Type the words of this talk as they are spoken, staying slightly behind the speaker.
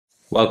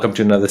Welcome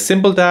to another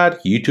Simple Dad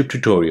YouTube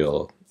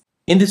tutorial.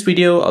 In this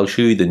video, I'll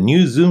show you the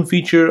new zoom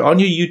feature on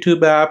your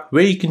YouTube app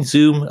where you can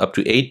zoom up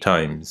to 8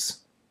 times.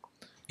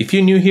 If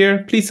you're new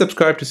here, please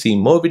subscribe to see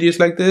more videos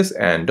like this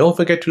and don't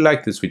forget to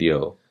like this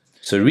video.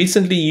 So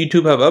recently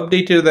YouTube have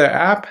updated their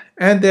app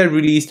and they have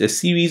released a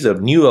series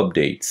of new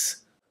updates.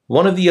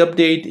 One of the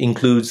updates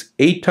includes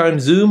 8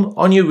 times zoom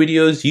on your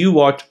videos you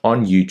watch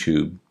on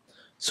YouTube.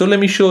 So let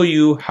me show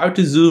you how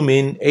to zoom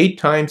in 8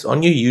 times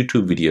on your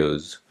YouTube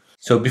videos.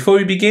 So before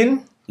we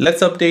begin,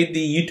 let's update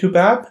the YouTube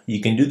app. You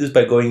can do this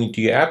by going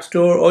into your App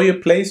Store or your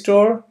Play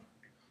Store.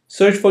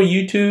 Search for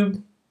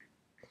YouTube.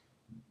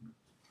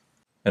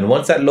 And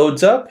once that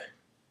loads up,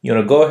 you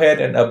want to go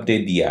ahead and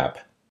update the app.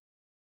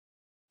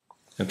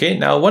 Okay,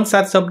 now once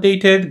that's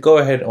updated, go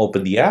ahead and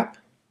open the app.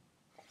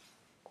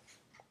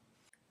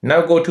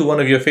 Now go to one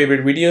of your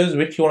favorite videos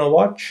which you want to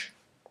watch.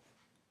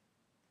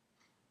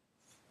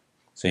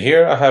 So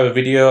here I have a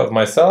video of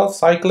myself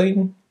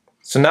cycling.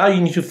 So now you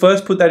need to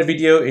first put that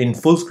video in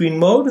full screen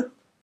mode.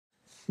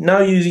 Now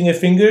using your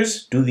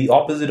fingers, do the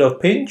opposite of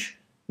pinch,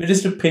 which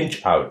is to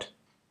pinch out.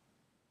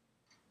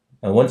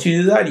 And once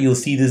you do that, you'll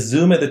see this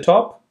zoom at the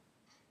top,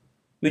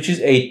 which is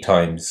 8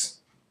 times.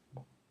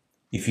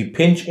 If you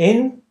pinch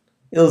in,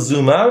 it'll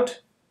zoom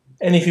out.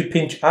 And if you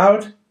pinch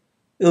out,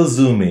 it'll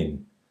zoom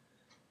in.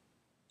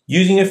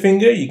 Using your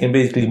finger, you can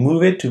basically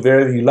move it to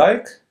wherever you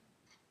like.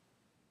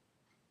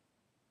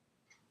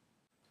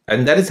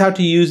 And that is how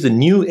to use the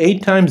new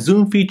 8 times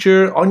zoom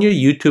feature on your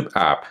YouTube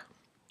app.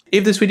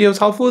 If this video was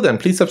helpful, then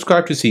please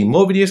subscribe to see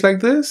more videos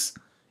like this.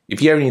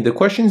 If you have any other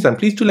questions, then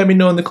please do let me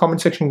know in the comment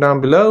section down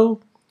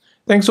below.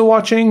 Thanks for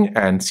watching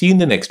and see you in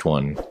the next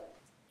one.